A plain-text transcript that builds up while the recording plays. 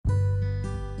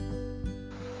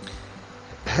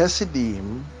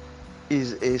Hasidim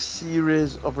is a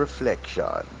series of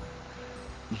reflection,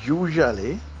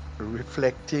 usually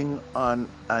reflecting on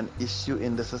an issue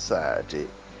in the society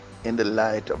in the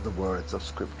light of the words of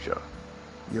Scripture.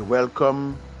 You're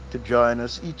welcome to join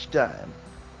us each time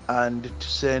and to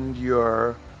send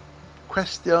your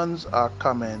questions or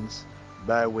comments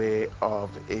by way of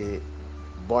a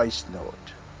voice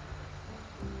note.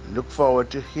 Look forward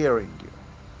to hearing you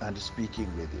and speaking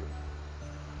with you.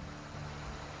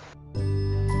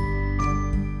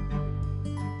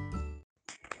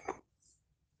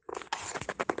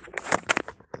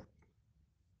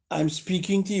 I'm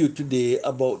speaking to you today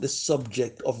about the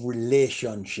subject of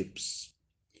relationships.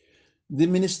 The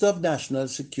Minister of National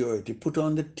Security put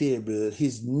on the table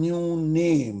his new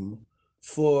name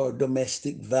for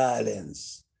domestic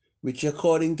violence, which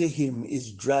according to him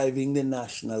is driving the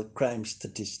national crime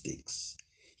statistics.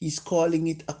 He's calling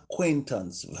it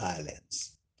acquaintance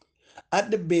violence. At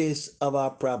the base of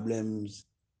our problems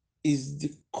is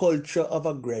the culture of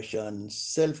aggression,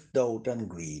 self doubt, and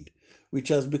greed, which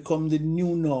has become the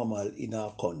new normal in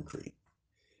our country.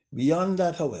 Beyond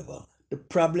that, however, the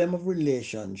problem of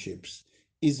relationships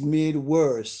is made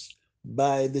worse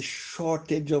by the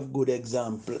shortage of good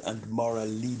example and moral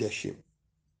leadership.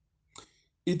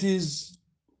 It is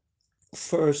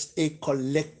first a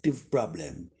collective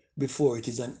problem before it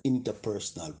is an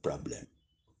interpersonal problem.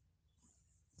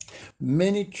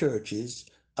 Many churches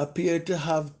appear to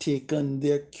have taken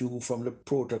their cue from the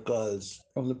protocols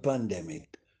from the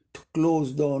pandemic to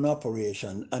close down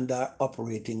operation and are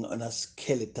operating on a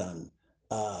skeleton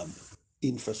um,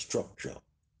 infrastructure.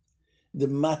 The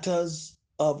matters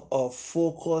of our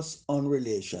focus on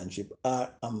relationship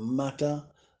are a matter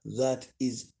that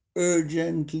is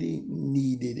urgently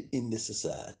needed in the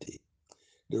society.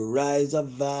 The rise of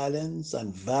violence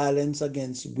and violence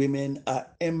against women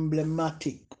are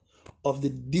emblematic of the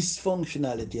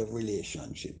dysfunctionality of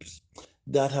relationships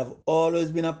that have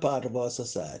always been a part of our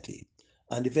society,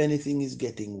 and if anything, is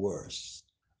getting worse.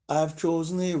 I've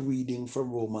chosen a reading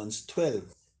from Romans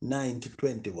 12 9 to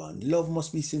 21. Love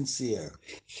must be sincere,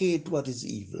 hate what is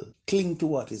evil, cling to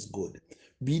what is good,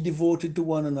 be devoted to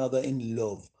one another in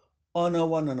love, honor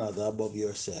one another above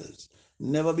yourselves.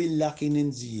 Never be lacking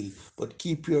in zeal, but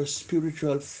keep your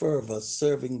spiritual fervor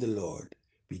serving the Lord.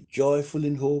 Be joyful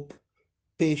in hope,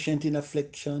 patient in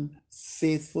affliction,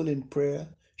 faithful in prayer.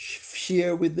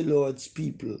 Share with the Lord's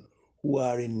people who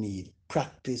are in need.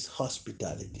 Practice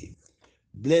hospitality.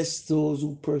 Bless those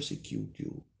who persecute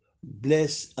you.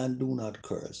 Bless and do not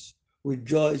curse.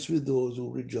 Rejoice with those who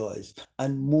rejoice,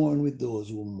 and mourn with those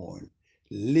who mourn.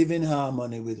 Live in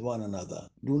harmony with one another.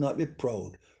 Do not be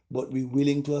proud, but be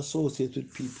willing to associate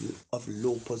with people of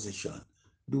low position.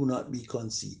 Do not be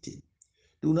conceited.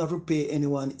 Do not repay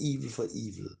anyone evil for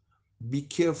evil. Be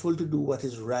careful to do what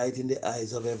is right in the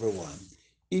eyes of everyone.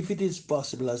 If it is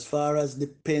possible, as far as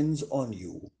depends on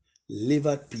you, live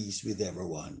at peace with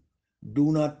everyone.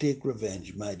 Do not take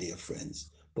revenge, my dear friends,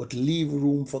 but leave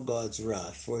room for God's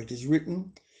wrath, for it is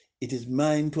written, "It is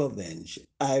mine to avenge,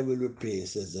 I will repay,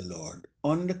 says the Lord."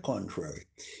 On the contrary,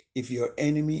 if your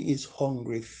enemy is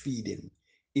hungry, feed him.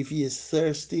 If he is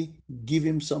thirsty, give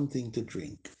him something to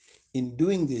drink. In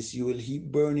doing this, you will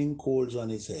heap burning coals on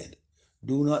his head.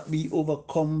 Do not be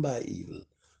overcome by evil,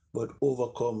 but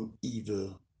overcome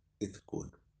evil with good.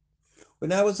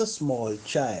 When I was a small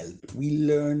child, we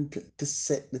learned to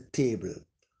set the table.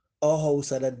 Our house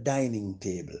had a dining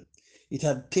table. It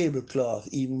had tablecloth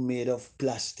even made of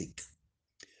plastic.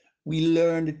 We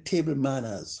learned table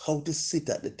manners, how to sit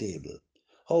at the table,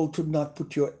 how to not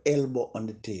put your elbow on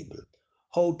the table,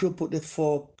 how to put the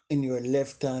fork in your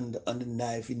left hand and the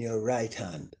knife in your right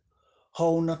hand,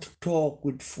 how not to talk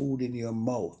with food in your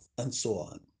mouth, and so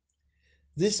on.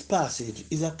 This passage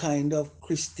is a kind of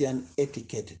Christian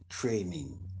etiquette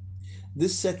training.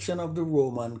 This section of the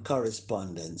Roman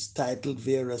correspondence, titled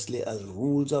variously as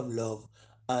Rules of Love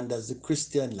and as the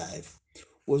Christian Life,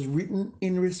 it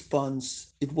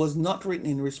was not written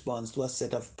in response to a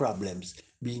set of problems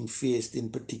being faced in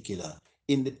particular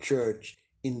in the church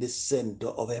in the center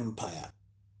of empire.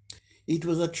 It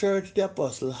was a church the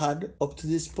apostle had, up to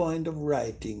this point of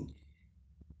writing,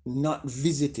 not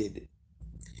visited.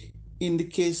 In the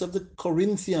case of the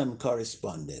Corinthian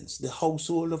correspondence, the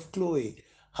household of Chloe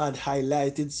had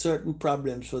highlighted certain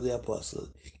problems for the apostle,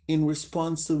 in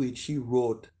response to which he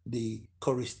wrote the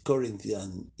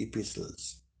Corinthian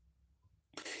epistles.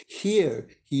 Here,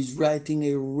 he's writing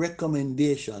a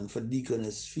recommendation for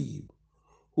Deaconess Phoebe,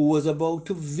 who was about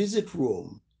to visit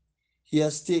Rome. He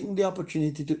has taken the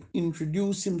opportunity to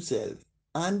introduce himself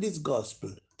and his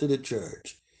gospel to the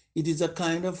church. It is a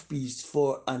kind of piece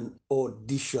for an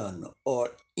audition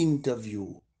or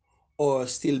interview, or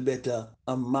still better,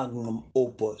 a magnum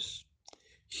opus.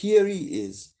 Here he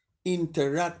is,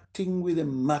 interacting with the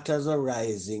matters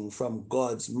arising from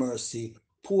God's mercy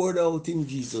poured out in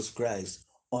Jesus Christ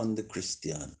on the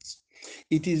Christians.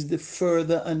 It is the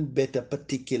further and better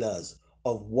particulars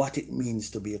of what it means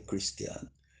to be a Christian.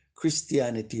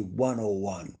 Christianity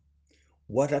 101.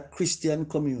 What a Christian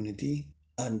community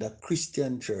and a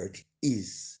Christian church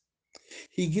is.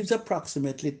 He gives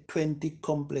approximately 20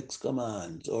 complex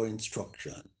commands or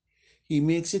instructions. He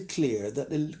makes it clear that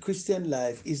the Christian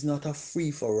life is not a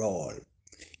free for all.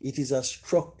 It is a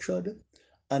structured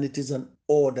and it is an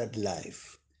ordered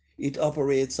life. It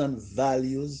operates on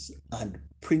values and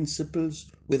principles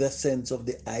with a sense of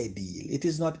the ideal. It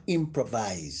is not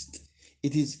improvised.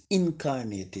 It is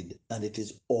incarnated and it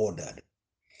is ordered.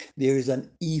 There is an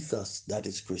ethos that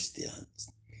is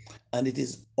Christians, and it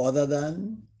is other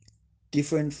than,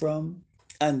 different from,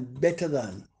 and better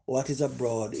than what is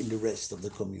abroad in the rest of the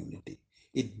community.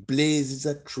 It blazes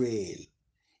a trail.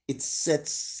 It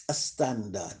sets a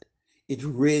standard. It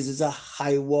raises a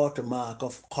high watermark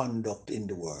of conduct in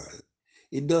the world.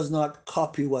 It does not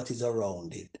copy what is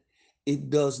around it.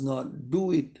 It does not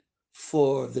do it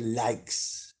for the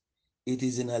likes. It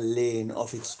is in a lane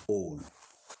of its own.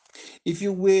 If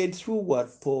you wade through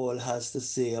what Paul has to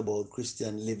say about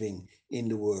Christian living in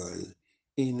the world,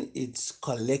 in its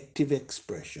collective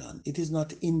expression, it is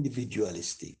not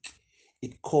individualistic.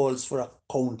 It calls for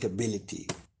accountability.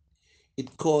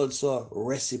 It calls for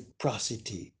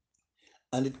reciprocity.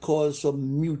 And it calls for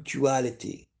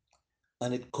mutuality.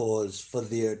 And it calls for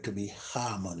there to be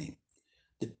harmony.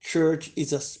 The church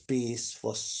is a space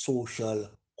for social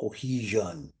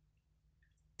cohesion.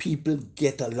 People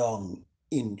get along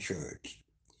in church.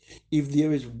 If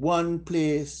there is one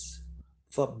place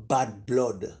for bad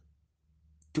blood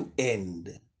to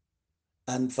end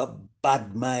and for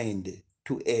bad mind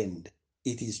to end,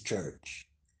 it is church.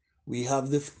 We have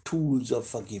the tools of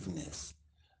forgiveness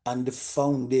and the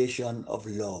foundation of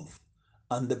love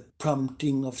and the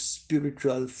prompting of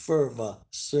spiritual fervor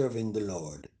serving the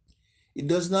Lord. It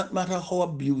does not matter how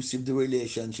abusive the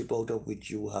relationship out of which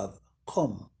you have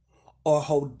come or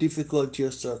how difficult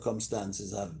your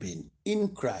circumstances have been. In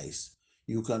Christ,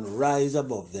 you can rise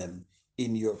above them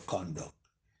in your conduct.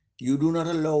 You do not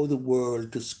allow the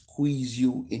world to squeeze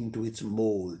you into its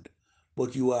mold,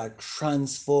 but you are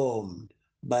transformed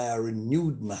by a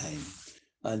renewed mind,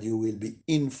 and you will be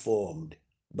informed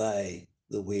by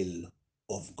the will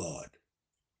of God.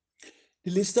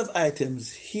 The list of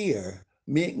items here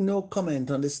make no comment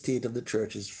on the state of the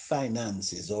church's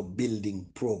finances or building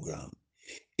program.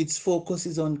 Its focus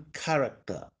is on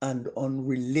character and on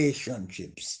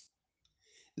relationships.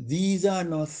 These are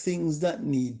not things that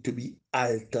need to be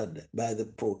altered by the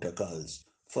protocols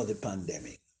for the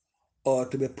pandemic or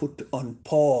to be put on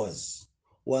pause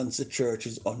once the church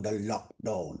is under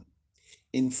lockdown.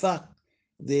 In fact,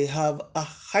 they have a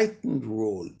heightened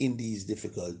role in these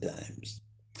difficult times.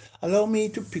 Allow me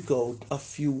to pick out a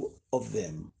few of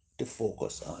them to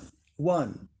focus on.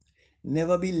 One,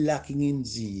 never be lacking in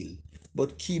zeal,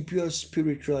 but keep your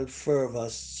spiritual fervor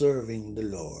serving the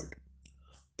Lord.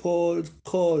 Paul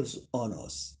calls on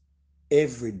us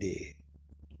every day,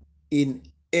 in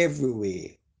every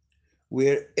way,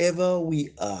 wherever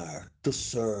we are, to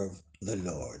serve the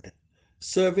Lord.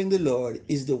 Serving the Lord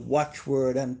is the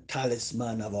watchword and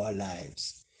talisman of our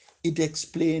lives. It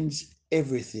explains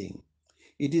everything.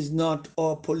 It is not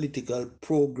our political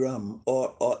program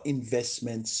or our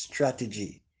investment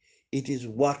strategy. It is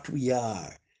what we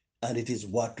are and it is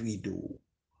what we do.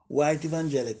 White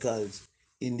evangelicals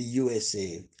in the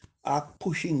USA are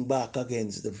pushing back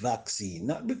against the vaccine,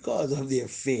 not because of their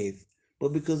faith,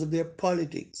 but because of their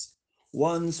politics.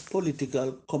 One's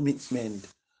political commitment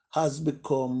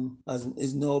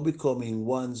is now becoming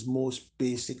one's most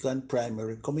basic and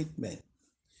primary commitment.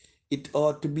 It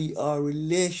ought to be our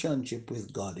relationship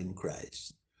with God in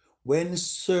Christ. When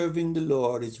serving the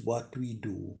Lord is what we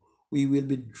do, we will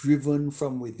be driven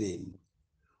from within.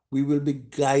 We will be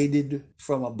guided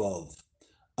from above,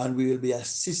 and we will be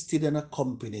assisted and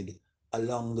accompanied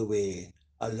along the way,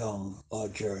 along our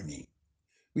journey.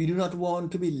 We do not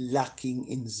want to be lacking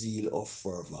in zeal or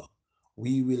fervor.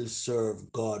 We will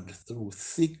serve God through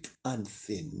thick and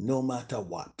thin, no matter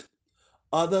what.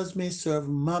 Others may serve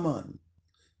mammon,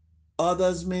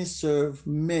 others may serve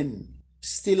men,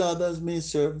 still others may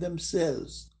serve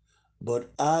themselves.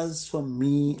 But as for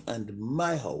me and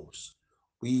my house,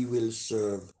 we will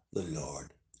serve the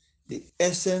Lord. The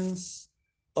essence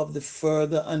of the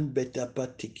further and better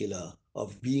particular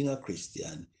of being a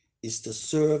Christian is to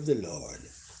serve the Lord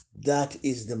That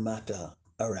is the matter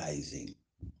arising.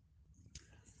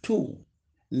 Two,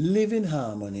 live in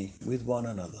harmony with one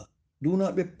another. Do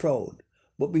not be proud,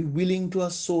 but be willing to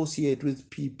associate with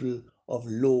people of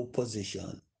low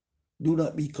position. Do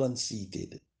not be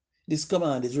conceited. This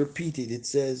command is repeated. It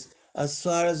says, as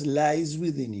far as lies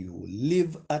within you,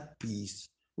 live at peace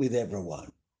with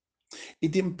everyone.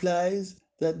 It implies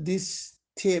that this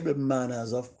table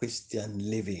manners of Christian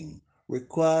living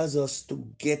requires us to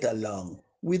get along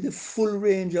with the full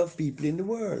range of people in the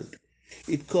world.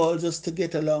 It calls us to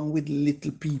get along with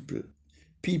little people,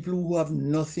 people who have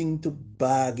nothing to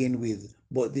bargain with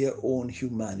but their own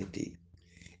humanity.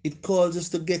 It calls us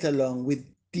to get along with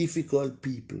difficult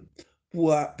people who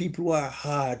are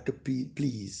hard to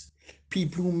please,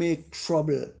 people who make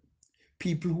trouble,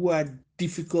 people who are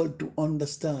difficult to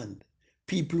understand,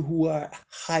 people who are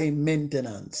high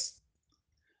maintenance,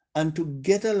 and to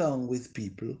get along with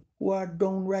people who are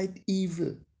downright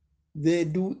evil. They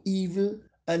do evil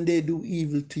and they do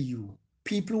evil to you.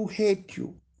 People who hate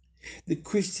you. The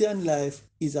Christian life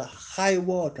is a high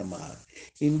watermark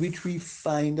in which we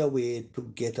find a way to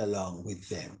get along with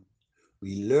them.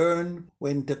 We learn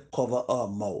when to cover our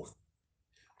mouth,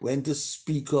 when to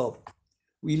speak up.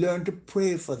 We learn to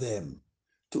pray for them,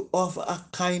 to offer a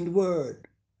kind word.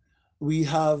 We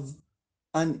have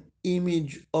an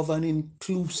image of an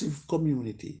inclusive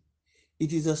community.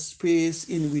 It is a space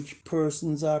in which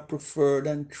persons are preferred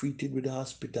and treated with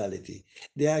hospitality.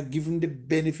 They are given the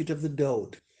benefit of the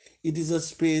doubt. It is a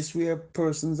space where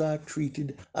persons are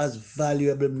treated as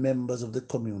valuable members of the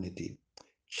community.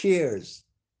 Cheers,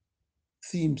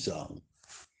 theme song.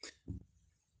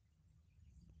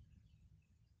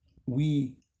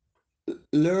 We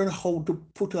learn how to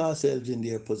put ourselves in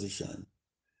their position.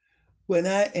 When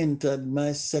I entered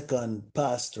my second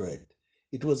pastorate,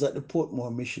 it was at the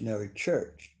Portmore Missionary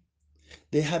Church.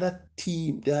 They had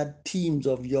teams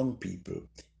of young people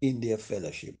in their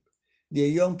fellowship. Their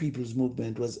young people's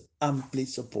movement was amply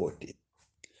supported.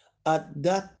 At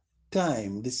that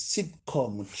time, the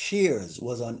sitcom Cheers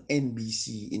was on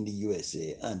NBC in the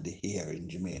USA and here in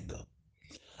Jamaica.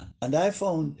 And I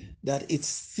found that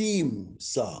its theme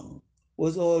song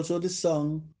was also the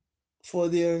song for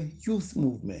their youth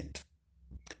movement.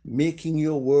 Making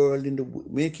your way in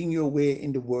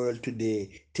the world today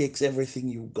takes everything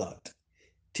you got.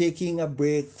 Taking a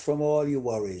break from all your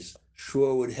worries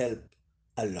sure would help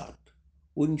a lot.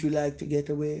 Wouldn't you like to get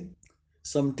away?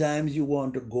 Sometimes you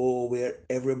want to go where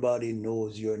everybody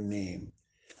knows your name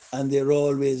and they're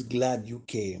always glad you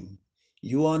came.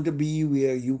 You want to be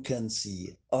where you can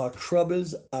see our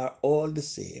troubles are all the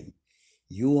same.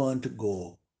 You want to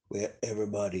go where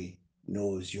everybody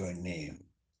knows your name.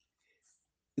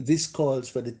 This calls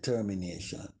for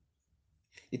determination.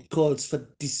 It calls for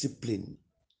discipline.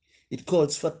 It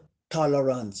calls for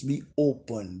tolerance. Be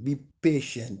open, be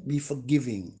patient, be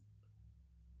forgiving.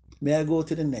 May I go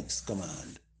to the next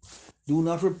command? Do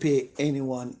not repay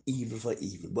anyone evil for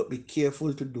evil, but be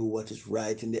careful to do what is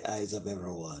right in the eyes of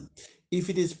everyone. If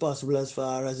it is possible, as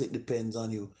far as it depends on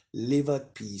you, live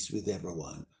at peace with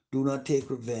everyone. Do not take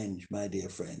revenge, my dear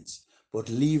friends, but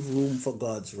leave room for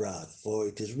God's wrath. For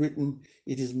it is written,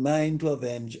 it is mine to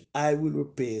avenge, I will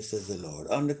repay, says the Lord.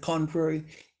 On the contrary,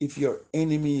 if your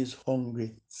enemy is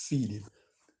hungry, feed him.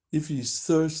 If he is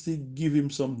thirsty, give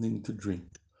him something to drink.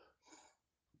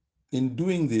 In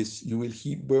doing this, you will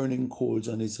heap burning coals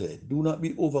on his head. Do not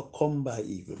be overcome by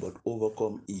evil, but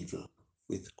overcome evil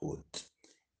with good.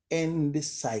 End the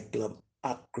cycle of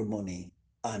acrimony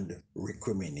and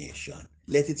recrimination.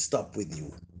 Let it stop with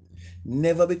you.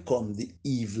 Never become the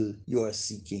evil you are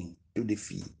seeking to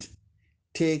defeat.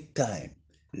 Take time,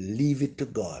 leave it to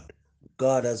God.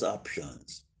 God has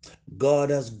options. God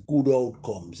has good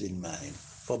outcomes in mind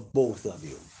for both of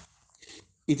you.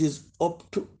 It is up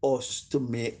to us to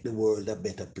make the world a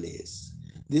better place.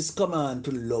 This command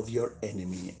to love your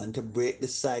enemy and to break the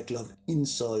cycle of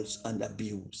insults and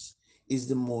abuse is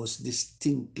the most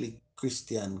distinctly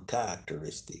Christian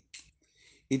characteristic.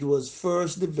 It was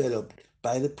first developed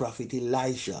by the prophet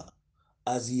Elisha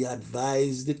as he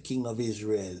advised the king of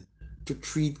Israel to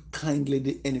treat kindly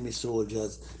the enemy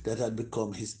soldiers that had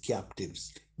become his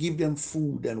captives. Give them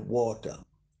food and water,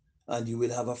 and you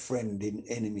will have a friend in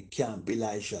enemy camp,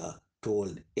 Elisha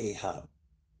told Ahab.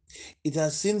 It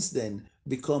has since then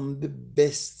become the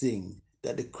best thing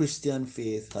that the Christian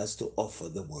faith has to offer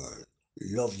the world.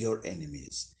 Love your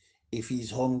enemies. If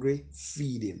he's hungry,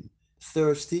 feed him.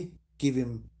 Thirsty, give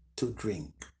him to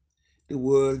drink. The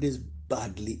world is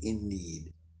badly in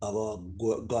need of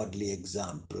a godly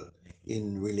example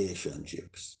in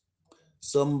relationships.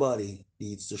 Somebody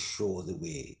needs to show the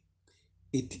way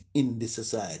it in the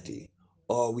society,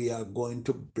 or we are going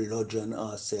to bludgeon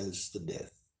ourselves to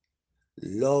death.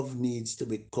 Love needs to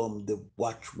become the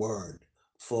watchword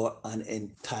for an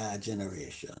entire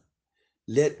generation.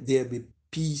 Let there be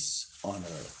peace on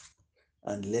earth,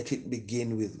 and let it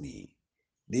begin with me.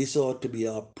 This ought to be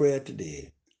our prayer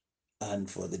today and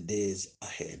for the days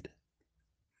ahead.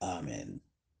 Amen.